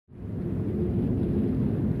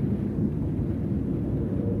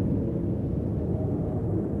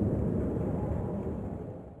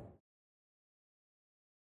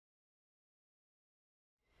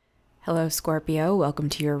Hello, Scorpio. Welcome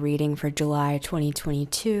to your reading for July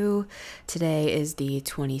 2022. Today is the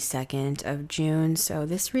 22nd of June, so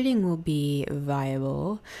this reading will be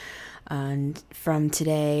viable from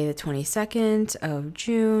today, the 22nd of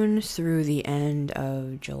June, through the end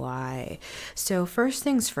of July. So first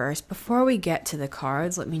things first, before we get to the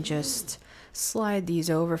cards, let me just slide these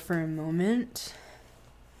over for a moment,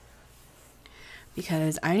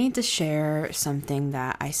 because I need to share something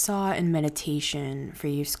that I saw in meditation for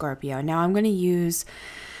you, Scorpio. Now, I'm going to use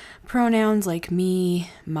pronouns like me,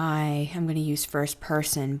 my. I'm going to use first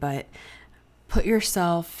person, but put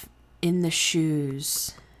yourself in the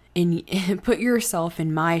shoes, put yourself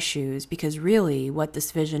in my shoes, because really what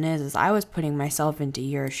this vision is I was putting myself into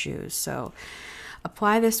your shoes. So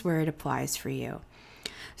apply this where it applies for you.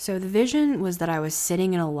 So the vision was that I was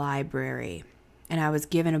sitting in a library and I was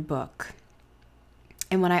given a book.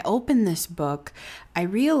 And when I opened this book, I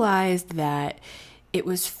realized that it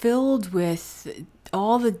was filled with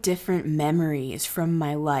all the different memories from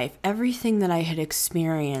my life. Everything that I had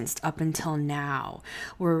experienced up until now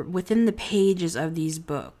were within the pages of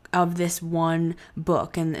this one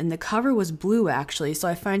book. And the cover was blue, actually. So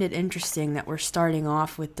I find it interesting that we're starting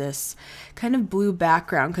off with this kind of blue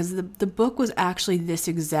background, because the book was actually this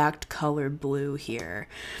exact color blue here.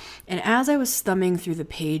 And as I was thumbing through the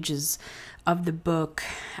pages of the book,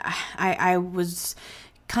 I was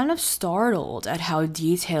kind of startled at how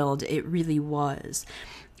detailed it really was.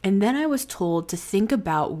 And then I was told to think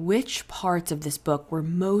about which parts of this book were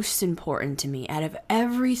most important to me. Out of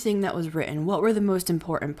everything that was written, what were the most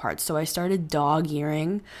important parts? So I started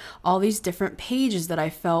dog-earing all these different pages that I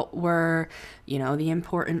felt were, the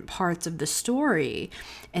important parts of the story.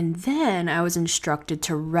 And then I was instructed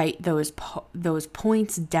to write those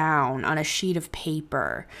points down on a sheet of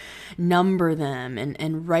paper, number them,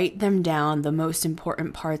 and write them down, the most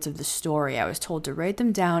important parts of the story. I was told to write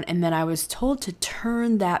them down, and then I was told to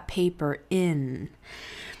turn that paper in.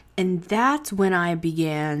 And that's when I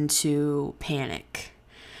began to panic.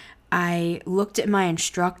 I looked at my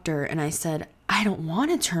instructor and I said, I don't want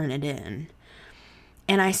to turn it in.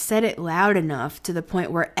 And I said it loud enough to the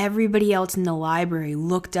point where everybody else in the library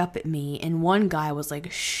looked up at me, and one guy was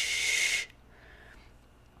like, shh,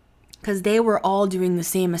 because they were all doing the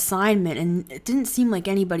same assignment, and it didn't seem like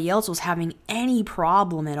anybody else was having any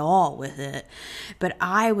problem at all with it. But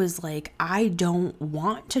I was like, I don't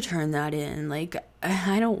want to turn that in. Like,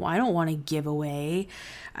 I don't want to give away.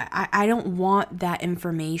 I don't want that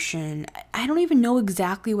information. I don't even know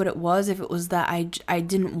exactly what it was. If it was that I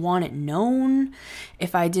didn't want it known,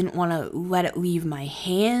 if I didn't want to let it leave my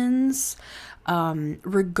hands.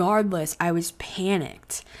 Regardless, I was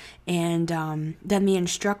panicked. And then the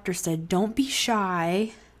instructor said, don't be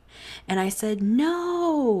shy. And I said,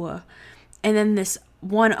 no. And then this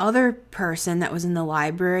one other person that was in the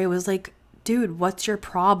library was like, dude, what's your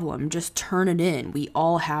problem? Just turn it in. We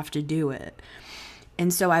all have to do it.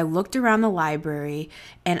 And so I looked around the library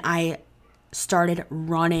and I started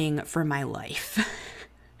running for my life.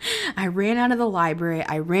 I ran out of the library.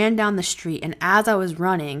 I ran down the street. And as I was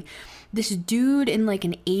running, this dude in like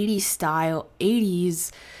an 80s style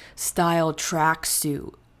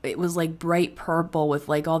tracksuit. It was like bright purple with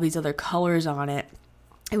like all these other colors on it.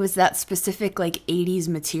 It was that specific like 80s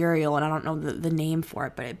material, and I don't know the name for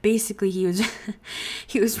it, but basically he was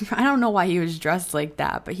I don't know why he was dressed like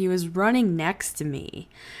that, but he was running next to me.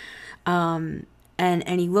 And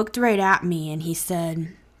he looked right at me and he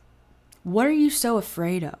said, "What are you so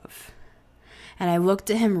afraid of?" And I looked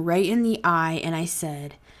at him right in the eye and I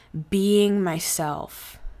said, "Being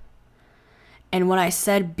myself." And when I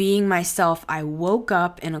said being myself, I woke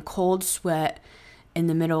up in a cold sweat in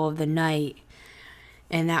the middle of the night.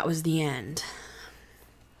 And that was the end.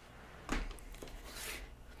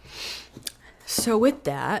 So with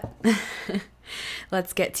that,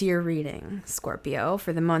 let's get to your reading, Scorpio,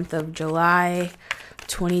 for the month of July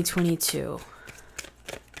 2022.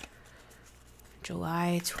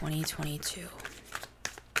 July 2022.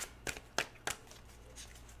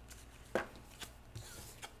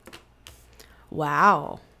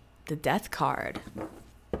 Wow, the Death card.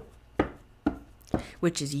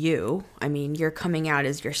 Which is you. I mean, you're coming out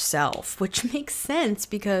as yourself, which makes sense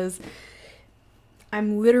because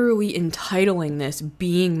I'm literally entitling this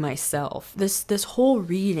being myself. This whole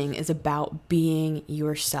reading is about being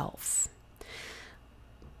yourself.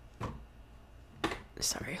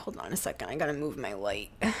 Sorry, hold on a second. I gotta move my light.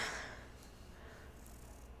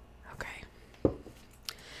 Okay.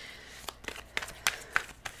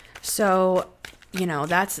 So,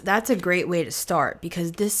 that's a great way to start,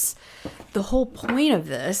 because the whole point of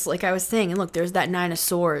this, like I was saying, and look, there's that Nine of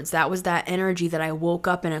Swords. That was that energy that I woke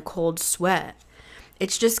up in a cold sweat.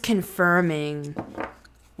 it's just confirming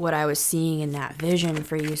what I was seeing in that vision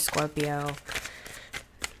for you, Scorpio.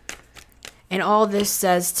 And all this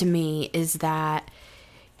says to me is that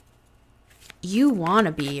you want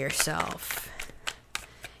to be yourself.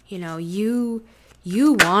 You know, you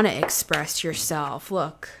want to express yourself.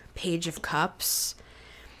 Look, Page of Cups.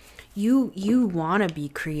 You want to be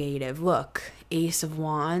creative. Look, Ace of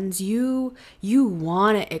Wands. You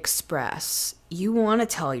want to express. You want to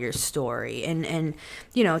tell your story. And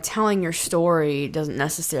you know, telling your story doesn't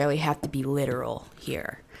necessarily have to be literal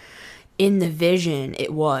here. In the vision,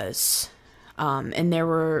 it was. And there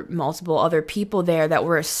were multiple other people there that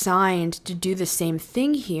were assigned to do the same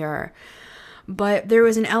thing here. But there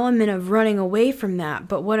was an element of running away from that.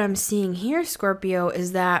 But what I'm seeing here, Scorpio,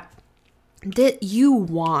 is that you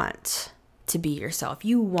want to be yourself.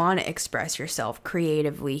 You want to express yourself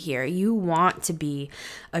creatively here. You want to be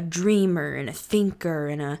a dreamer and a thinker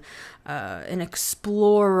and an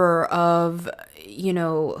explorer of, you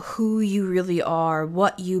know, who you really are,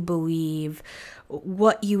 what you believe,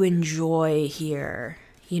 what you enjoy here,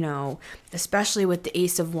 you know, especially with the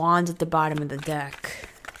Ace of Wands at the bottom of the deck.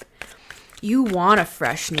 You want a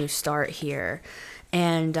fresh new start here.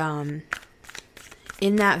 And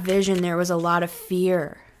in that vision, there was a lot of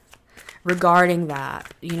fear regarding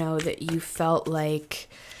that, you know, that you felt like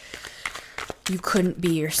you couldn't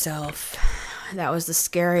be yourself. That was the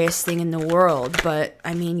scariest thing in the world. But,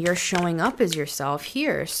 I mean, you're showing up as yourself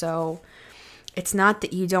here. So it's not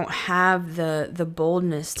that you don't have the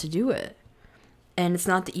boldness to do it. And it's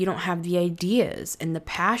not that you don't have the ideas and the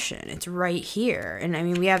passion. It's right here. And, I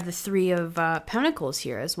mean, we have the Three of Pentacles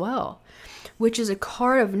here as well, which is a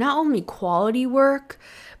card of not only quality work,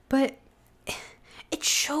 but it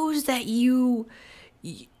shows that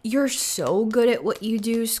you're so good at what you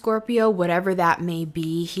do, Scorpio, whatever that may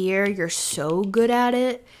be here. You're so good at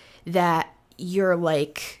it that you're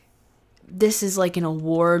like, this is like an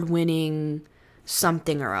award-winning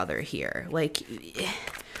something or other here. Like,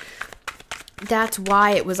 that's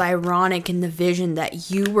why it was ironic in the vision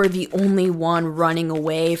that you were the only one running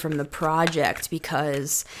away from the project,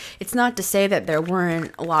 because it's not to say that there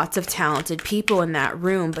weren't lots of talented people in that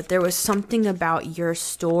room, but there was something about your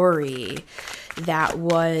story that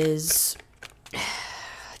was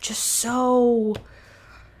just so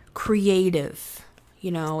creative.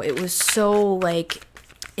 You know, it was so like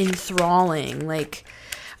enthralling. Like,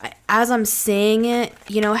 as I'm saying it,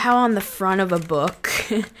 you know how on the front of a book,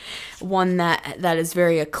 one that is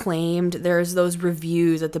very acclaimed, there's those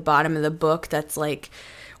reviews at the bottom of the book that's like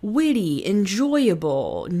witty,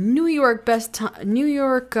 enjoyable, New York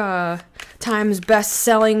Times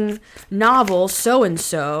best-selling novel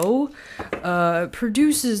so-and-so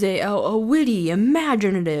produces a witty,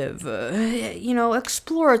 imaginative, you know,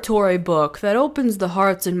 exploratory book that opens the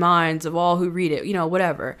hearts and minds of all who read it, you know,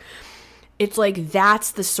 whatever. It's like that's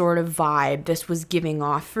the sort of vibe this was giving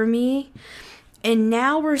off for me. And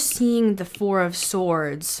now we're seeing the Four of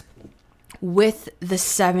Swords with the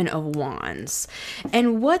Seven of Wands.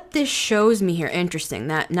 And what this shows me here, interesting,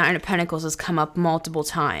 that Nine of Pentacles has come up multiple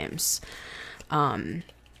times.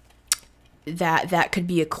 That could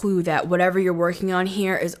be a clue that whatever you're working on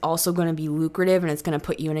here is also going to be lucrative and it's going to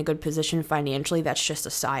put you in a good position financially. That's just a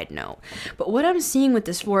side note. But what I'm seeing with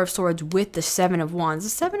this Four of Swords with the Seven of Wands, the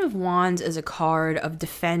Seven of Wands is a card of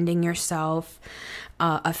defending yourself,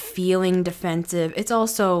 of feeling defensive. It's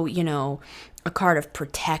also, you know, a card of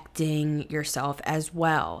protecting yourself as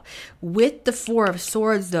well. With the Four of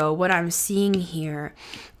Swords, though, what I'm seeing here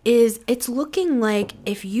is it's looking like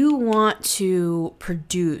if you want to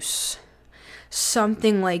produce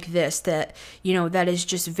something like this that, you know, that is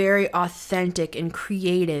just very authentic and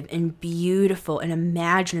creative and beautiful and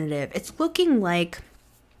imaginative, it's looking like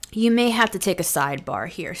you may have to take a sidebar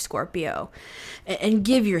here, Scorpio, and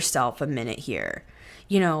give yourself a minute here.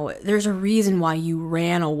 You know, there's a reason why you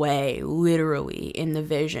ran away, literally, in the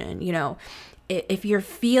vision. You know, if you're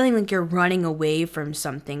feeling like you're running away from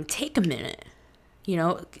something, take a minute, you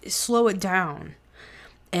know, slow it down.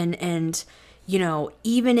 And you know,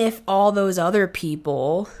 even if all those other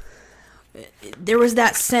people, there was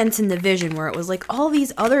that sense in the vision where it was like all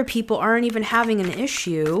these other people aren't even having an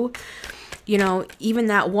issue. You know, even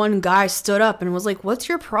that one guy stood up and was like, what's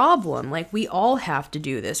your problem? Like, we all have to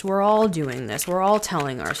do this. We're all doing this. We're all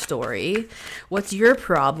telling our story. What's your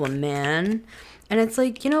problem, man? And it's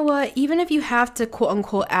like, you know what? Even if you have to, quote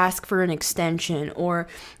unquote, ask for an extension or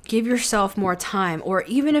give yourself more time, or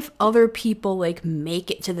even if other people like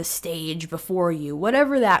make it to the stage before you,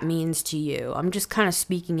 whatever that means to you, I'm just kind of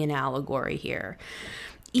speaking in allegory here.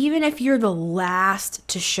 Even if you're the last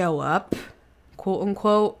to show up, quote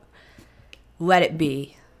unquote, let it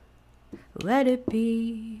be. Let it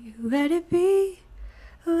be, let it be,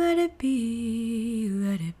 let it be,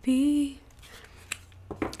 let it be.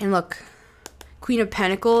 And look, Queen of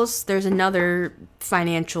Pentacles, there's another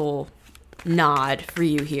financial nod for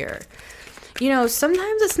you here. You know,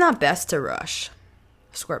 sometimes it's not best to rush,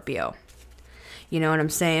 Scorpio. You know what I'm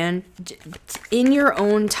saying? In your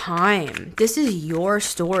own time. This is your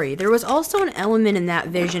story. There was also an element in that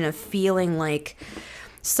vision of feeling like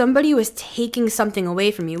somebody was taking something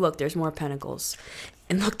away from you. Look, there's more pentacles.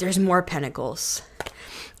 And look, there's more pentacles.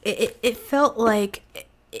 It felt like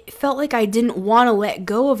I didn't want to let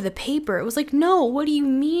go of the paper. It was like, no, what do you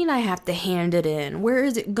mean I have to hand it in? Where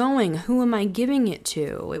is it going? Who am I giving it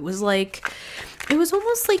to? It was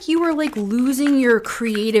almost like you were like losing your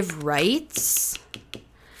creative rights.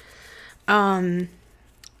 I'm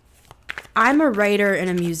a writer and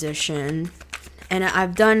a musician, and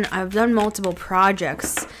I've done multiple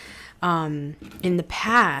projects in the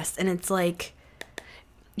past, and it's like,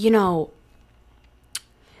 you know,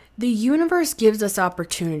 the universe gives us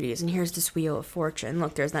opportunities, and here's this Wheel of Fortune.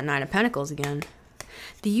 Look, there's that Nine of Pentacles again.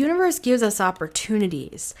 The universe gives us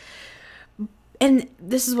opportunities. And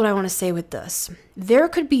this is what I want to say with this. There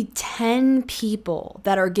could be 10 people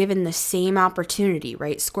that are given the same opportunity,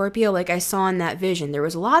 right? Scorpio, like I saw in that vision, there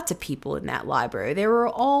was lots of people in that library. They were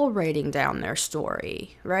all writing down their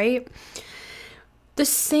story, right? The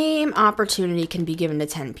same opportunity can be given to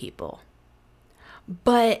 10 people.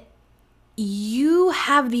 But you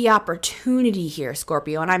have the opportunity here,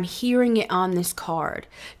 Scorpio, and I'm hearing it on this card,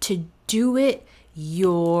 to do it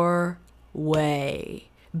your way.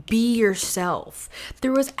 Be yourself.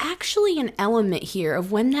 There was actually an element here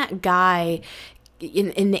of when that guy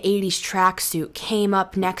in the 80s tracksuit came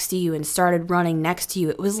up next to you and started running next to you.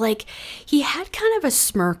 It was like he had kind of a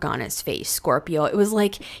smirk on his face, Scorpio. It was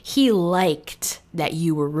like he liked that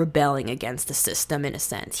you were rebelling against the system in a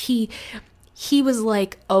sense. He was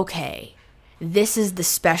like, okay, this is the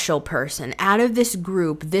special person. Out of this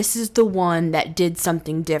group, this is the one that did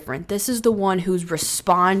something different. This is the one who's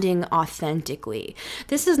responding authentically.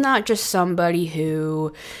 This is not just somebody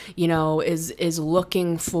who, you know, is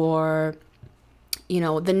looking for, you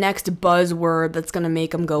know, the next buzzword that's going to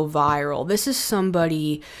make them go viral. This is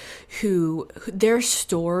somebody who their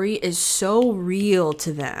story is so real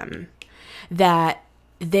to them that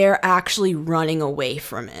they're actually running away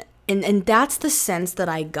from it. And that's the sense that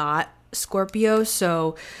I got, Scorpio.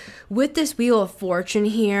 So with this Wheel of Fortune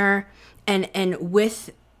here and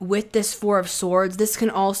with this Four of Swords, this can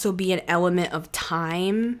also be an element of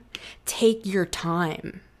time. Take your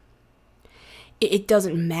time. It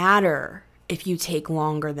doesn't matter if you take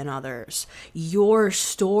longer than others. Your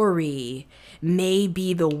story may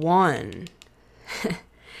be the one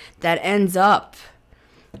that ends up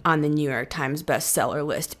on the New York Times bestseller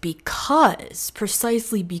list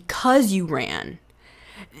precisely because you ran.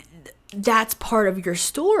 That's part of your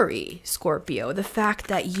story, Scorpio. The fact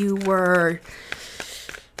that you were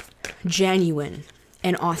genuine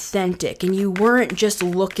and authentic and you weren't just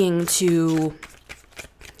looking to,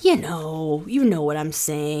 you know what I'm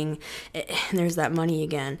saying. There's that money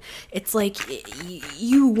again. It's like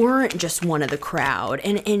you weren't just one of the crowd.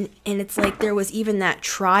 And it's like there was even that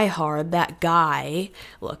tryhard, that guy,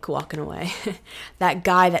 look, walking away, that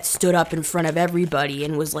guy that stood up in front of everybody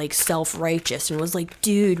and was like self-righteous and was like,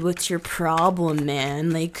 dude, what's your problem, man?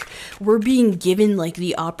 Like, we're being given like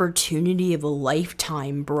the opportunity of a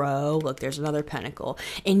lifetime, bro. Look, there's another pentacle.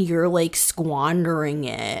 And you're like squandering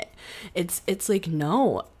it. It's like,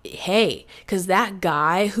 no, hey, because that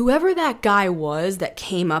guy, whoever that guy was that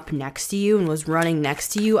came up next to you and was running next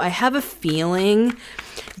to you, I have a feeling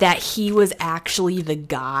that he was actually the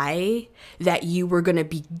guy that you were going to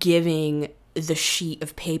be giving the sheet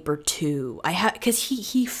of paper to. Because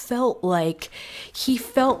he felt like he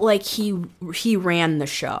ran the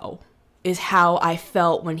show, is how I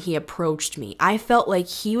felt when he approached me. I felt like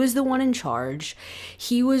he was the one in charge.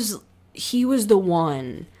 He was the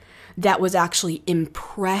one that was actually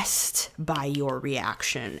impressed by your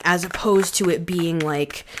reaction, as opposed to it being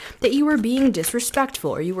like that you were being disrespectful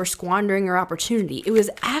or you were squandering your opportunity. It was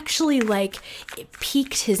actually like it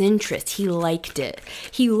piqued his interest. He liked it.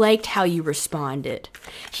 He liked how you responded.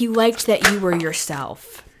 He liked that you were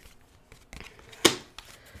yourself.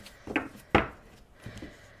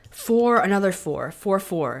 Another four.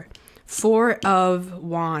 Four of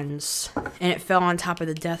Wands, and it fell on top of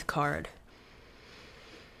the Death card.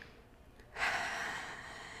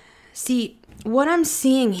 See, what I'm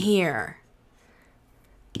seeing here,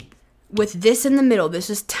 with this in the middle, this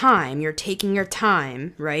is time. You're taking your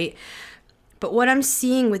time, right? But what I'm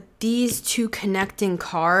seeing with these two connecting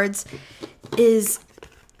cards is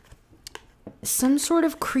some sort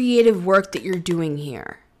of creative work that you're doing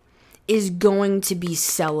here is going to be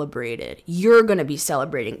celebrated. You're going to be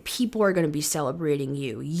celebrating. People are going to be celebrating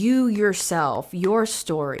you. You yourself, your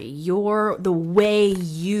story, the way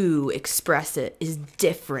you express it is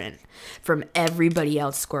different from everybody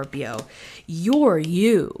else, Scorpio. You're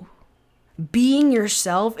you. Being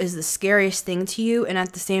yourself is the scariest thing to you, and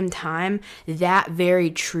at the same time, that very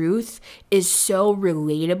truth is so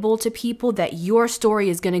relatable to people that your story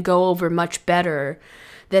is going to go over much better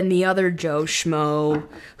than the other Joe Schmo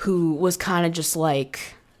who was kind of just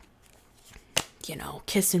like, you know,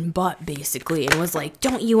 kissing butt basically, and was like,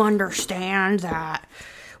 don't you understand that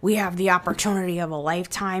we have the opportunity of a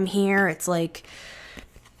lifetime here? It's like,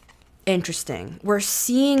 interesting. We're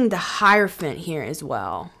seeing the Hierophant here as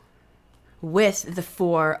well with the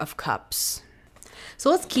Four of Cups. So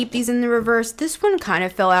let's keep these in the reverse. This one kind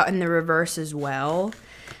of fell out in the reverse as well.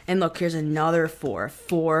 And look, here's another 4.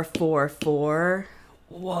 4, 4, 4.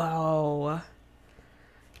 Whoa.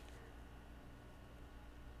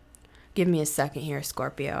 Give me a second here,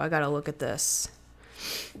 Scorpio. I gotta look at this.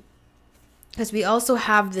 Because we also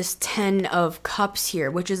have this 10 of Cups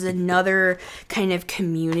here, which is another kind of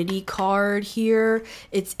community card here.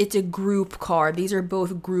 It's a group card. These are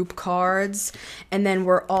both group cards. And then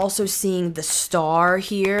we're also seeing the Star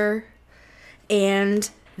here and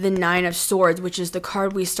the 9 of Swords, which is the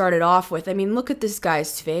card we started off with. I mean, look at this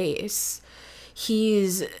guy's face.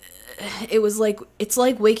 It's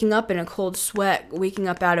like waking up in a cold sweat, waking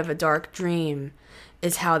up out of a dark dream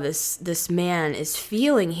is how this man is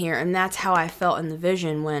feeling here. And that's how I felt in the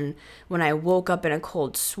vision when I woke up in a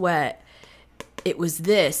cold sweat. It was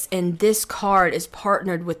this, and this card is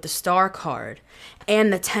partnered with the Star card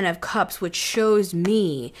and the 10 of Cups, which shows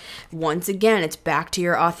me, once again, it's back to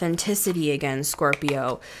your authenticity again,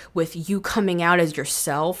 Scorpio, with you coming out as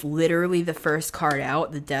yourself, literally the first card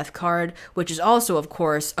out, the Death card, which is also, of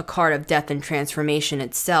course, a card of death and transformation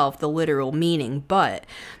itself, the literal meaning, but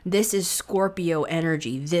this is Scorpio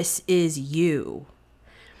energy. This is you.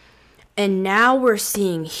 And now we're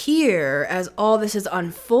seeing here, as all this is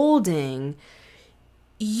unfolding,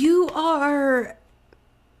 you are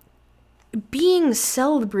being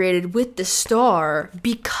celebrated with the Star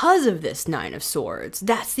because of this 9 of Swords.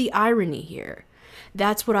 That's the irony here.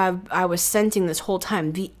 That's what I was sensing this whole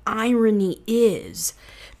time. The irony is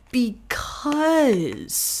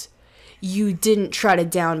because you didn't try to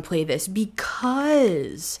downplay this,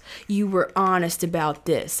 because you were honest about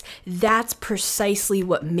this, that's precisely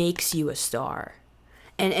what makes you a star.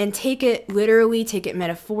 And take it literally, take it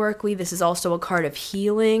metaphorically. This is also a card of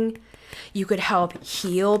healing. You could help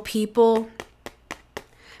heal people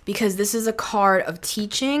because this is a card of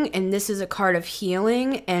teaching and this is a card of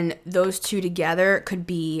healing, and those two together could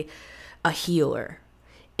be a healer,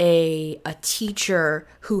 a teacher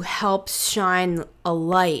who helps shine a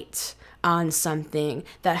light on something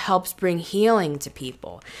that helps bring healing to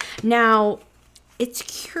people. Now, it's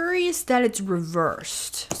curious that it's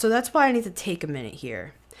reversed. So that's why I need to take a minute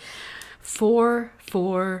here. 4,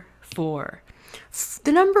 4, 4.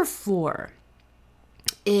 The number 4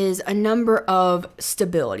 is a number of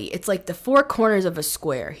stability. It's like the 4 corners of a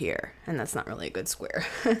square here. And that's not really a good square.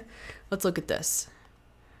 Let's look at this.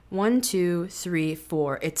 1, 2, 3,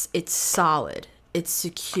 4. It's solid. It's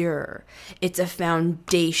secure. It's a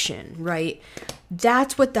foundation, right?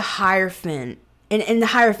 That's what the Hierophant, and the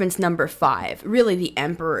Hierophant's number 5. Really, the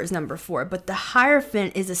Emperor is number 4, but the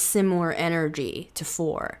Hierophant is a similar energy to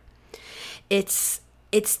 4. It's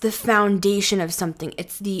the foundation of something.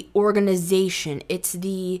 It's the organization. It's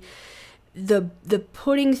the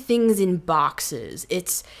putting things in boxes.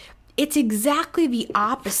 It's exactly the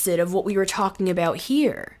opposite of what we were talking about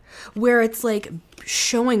here, where it's like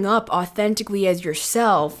showing up authentically as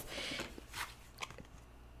yourself.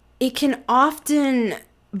 It can often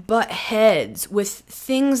butt heads with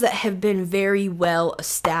things that have been very well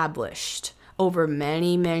established over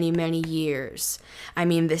many, many, many years. I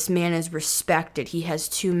mean, this man is respected. He has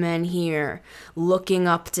 2 men here looking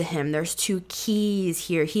up to him. There's 2 keys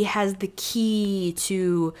here. He has the key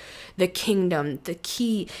to the kingdom. The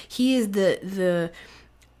key. He is the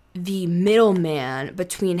middleman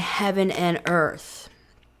between heaven and earth.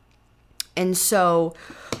 And so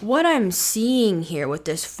what I'm seeing here with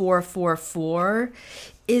this 444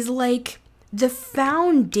 is like the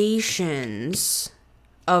foundations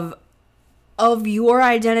of your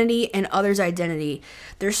identity and others' identity.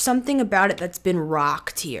 There's something about it that's been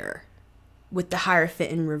rocked here with the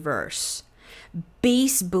Hierophant in reverse.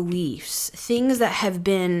 Base beliefs, things that have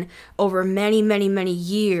been over many, many, many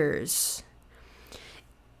years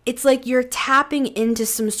it's like you're tapping into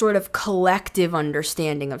some sort of collective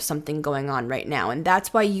understanding of something going on right now. And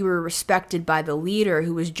that's why you were respected by the leader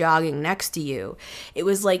who was jogging next to you. It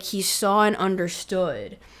was like he saw and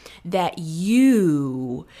understood that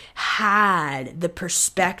you had the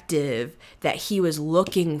perspective that he was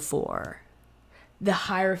looking for. The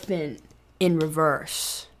Hierophant in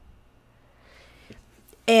reverse.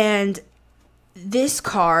 And this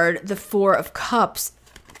card, the Four of Cups,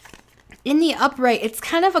 in the upright, it's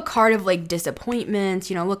kind of a card of like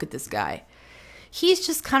disappointments. You know, look at this guy. He's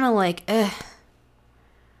just kind of like,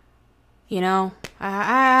 you know,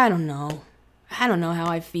 I don't know. I don't know how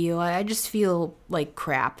I feel. I just feel like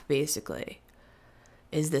crap, basically,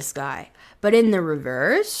 is this guy. But in the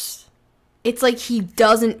reverse, it's like he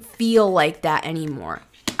doesn't feel like that anymore.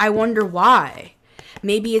 I wonder why.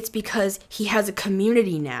 Maybe it's because he has a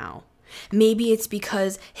community now. Maybe it's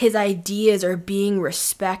because his ideas are being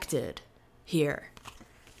respected here.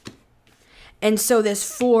 And so this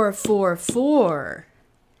 444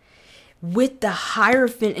 with the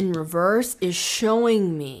Hierophant in reverse is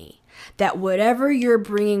showing me that whatever you're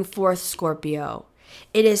bringing forth, Scorpio,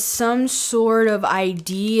 it is some sort of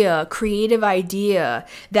idea, creative idea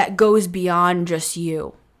that goes beyond just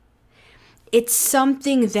you. It's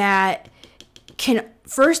something that can,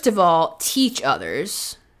 first of all, teach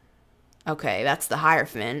others. Okay, that's the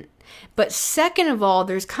Hierophant. But second of all,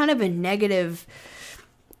 there's kind of a negative,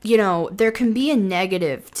 you know, there can be a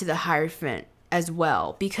negative to the Hierophant as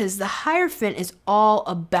well. Because the Hierophant is all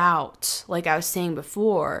about, like I was saying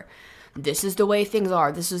before, this is the way things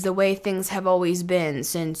are. This is the way things have always been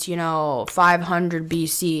since, you know, 500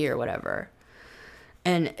 BC or whatever.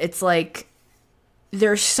 And it's like,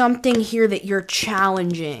 there's something here that you're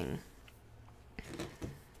challenging.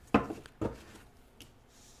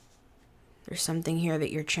 There's something here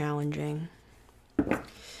that you're challenging. Can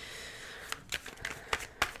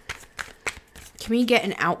we get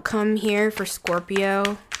an outcome here for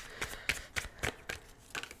Scorpio?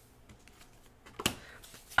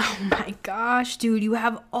 Oh my gosh, dude, you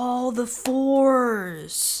have all the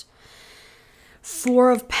fours.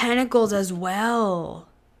 Four of Pentacles as well.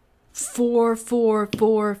 4, 4,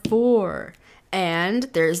 4, 4. And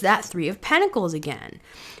there's that Three of Pentacles again.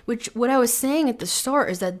 Which, what I was saying at the start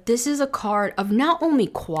is that this is a card of not only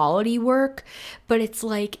quality work, but it's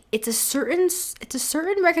like, it's a certain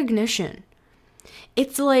recognition.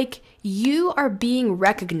 It's like you are being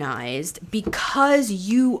recognized because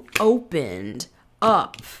you opened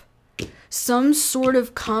up some sort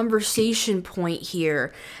of conversation point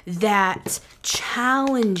here that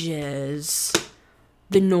challenges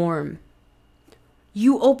the norm.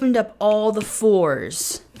 You opened up all the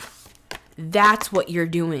fours. That's what you're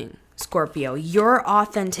doing, Scorpio. Your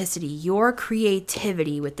authenticity, your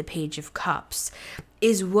creativity with the Page of Cups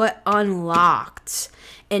is what unlocked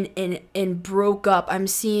and broke up. I'm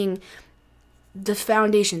seeing the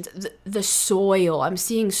foundations, the soil. I'm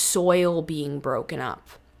seeing soil being broken up.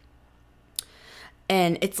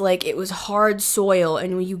 And it's like it was hard soil.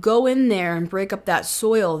 And when you go in there and break up that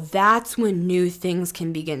soil, that's when new things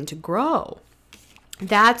can begin to grow.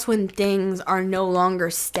 That's when things are no longer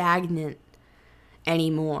stagnant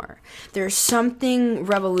anymore. There's something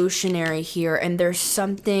revolutionary here, and there's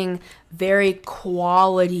something very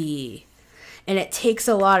quality. And it takes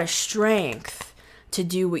a lot of strength to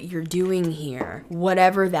do what you're doing here,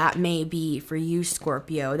 whatever that may be for you,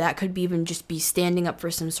 Scorpio. That could be even just be standing up for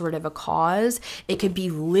some sort of a cause. It could be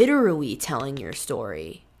literally telling your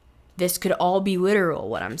story. This could all be literal,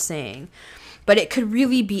 what I'm saying. But it could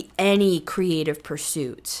really be any creative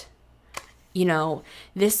pursuit. You know,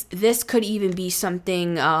 this could even be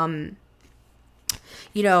something,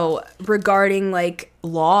 you know, regarding like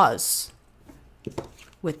laws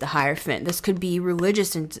with the Hierophant. This could be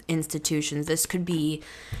religious institutions. This could be,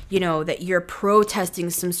 you know, that you're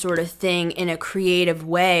protesting some sort of thing in a creative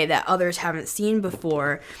way that others haven't seen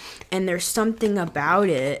before. And there's something about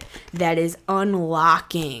it that is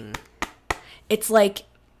unlocking. It's like,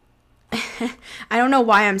 I don't know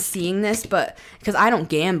why I'm seeing this, but because I don't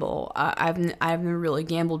gamble, I've never really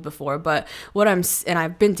gambled before. But and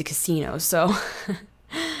I've been to casinos, so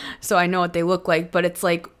so I know what they look like. But it's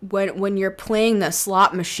like when you're playing the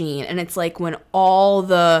slot machine, and it's like when all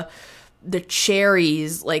the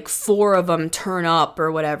cherries, like 4 of them turn up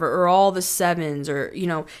or whatever, or all the 7s, or you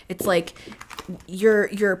know, it's like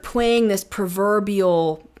you're playing this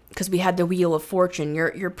proverbial. Because we had the Wheel of Fortune,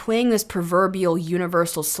 you're playing this proverbial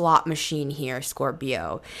universal slot machine here,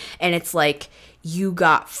 Scorpio, and it's like you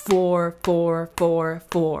got 4, 4, 4,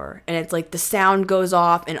 4, and it's like the sound goes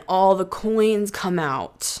off and all the coins come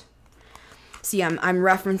out. See, I'm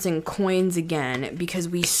referencing coins again because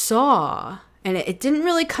we saw And it didn't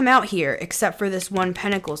really come out here except for this one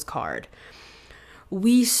Pentacles card.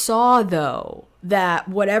 We saw, though, that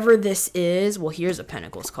whatever this is, well, here's a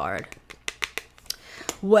Pentacles card.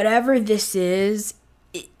 Whatever this is,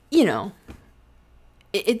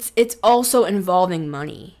 it's also involving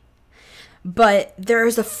money. But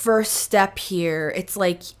there's a first step here. It's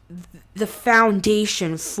like the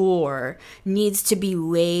foundation floor needs to be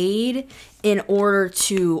laid in order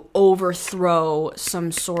to overthrow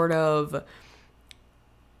some sort of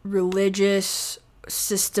religious,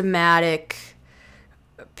 systematic,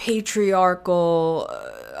 patriarchal,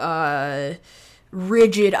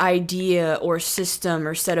 rigid idea or system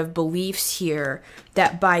or set of beliefs here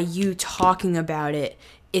that by you talking about it,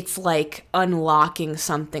 it's like unlocking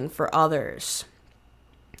something for others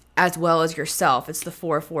as well as yourself. It's the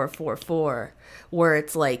 4444, where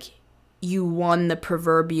it's like you won the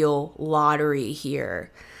proverbial lottery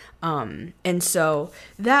here. And so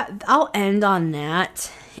that I'll end on that.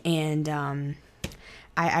 And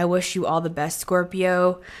I wish you all the best,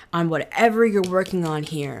 Scorpio, on whatever you're working on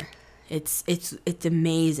here. It's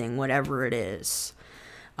amazing, whatever it is.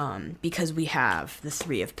 Because we have the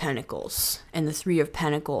Three of Pentacles, and the Three of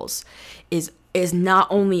Pentacles is not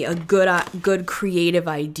only a good creative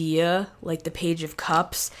idea like the Page of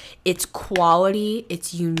Cups. It's quality,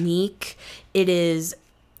 it's unique, it's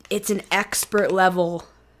an expert level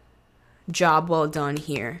job well done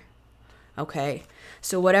here. Okay,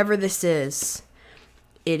 so whatever this is,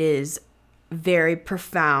 it is very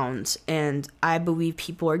profound, and I believe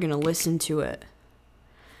people are going to listen to it.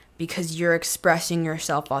 Because you're expressing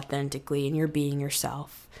yourself authentically and you're being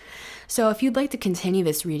yourself. So if you'd like to continue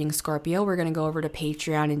this reading, Scorpio, we're going to go over to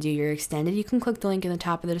Patreon and do your extended. You can click the link in the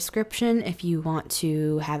top of the description if you want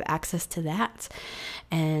to have access to that.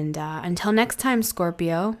 And until next time,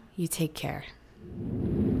 Scorpio, you take care.